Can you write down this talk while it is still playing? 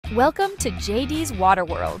Welcome to JD's Water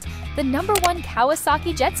World, the #1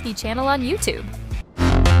 Kawasaki jet ski channel on YouTube.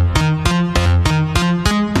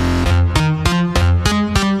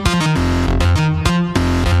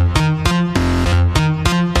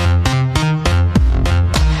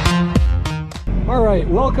 Alright,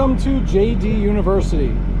 welcome to JD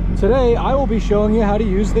University. Today I will be showing you how to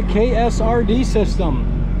use the KSRD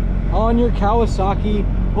system on your Kawasaki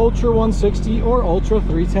Ultra 160 or Ultra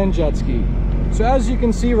 310 jet ski. So as you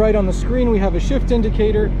can see right on the screen, we have a shift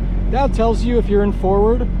indicator that tells you if you're in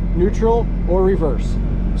forward, neutral, or reverse.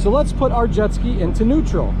 So let's put our jet ski into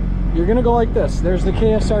neutral. You're gonna go like this. There's the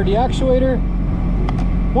KSRD actuator,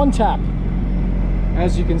 one tap.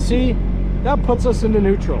 As you can see, that puts us into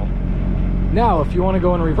neutral. Now, if you want to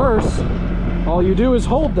go in reverse, all you do is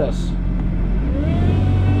hold this.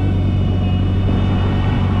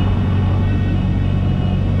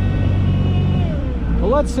 Well,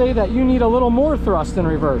 let's say that you need a little more thrust in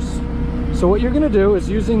reverse. So what you're going to do is,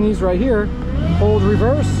 using these right here, hold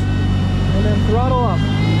reverse and then throttle up.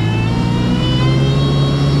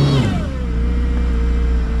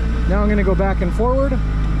 Now I'm going to go back and forward.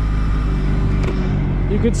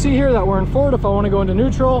 You can see here that we're in forward. If I want to go into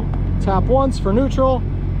neutral, tap once for neutral,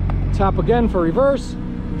 tap again for reverse.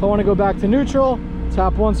 If I want to go back to neutral,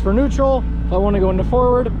 tap once for neutral. If I want to go into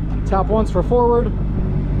forward, tap once for forward.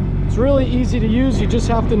 It's really easy to use, you just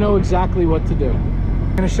have to know exactly what to do.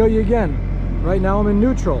 I'm going to show you again. Right now I'm in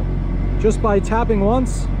neutral. Just by tapping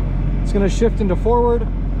once, it's going to shift into forward.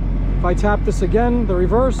 If I tap this again, the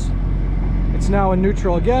reverse, it's now in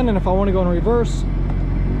neutral again. And if I want to go in reverse,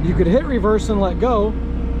 you could hit reverse and let go,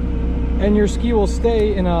 and your ski will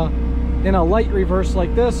stay in a light reverse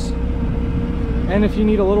like this. And if you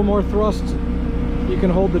need a little more thrust, you can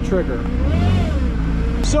hold the trigger.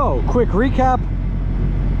 So, quick recap.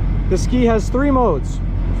 The ski has 3 modes: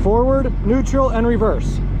 forward, neutral, and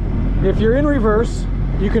reverse. If you're in reverse,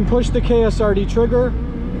 you can push the KSRD trigger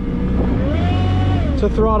to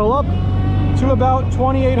throttle up to about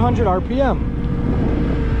 2800 RPM.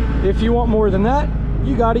 If you want more than that,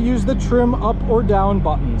 you got to use the trim up or down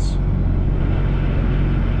buttons.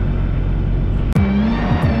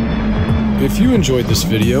 If you enjoyed this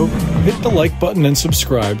video, hit the like button and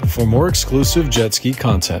subscribe for more exclusive jet ski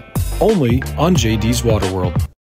content, only on JD's Water World.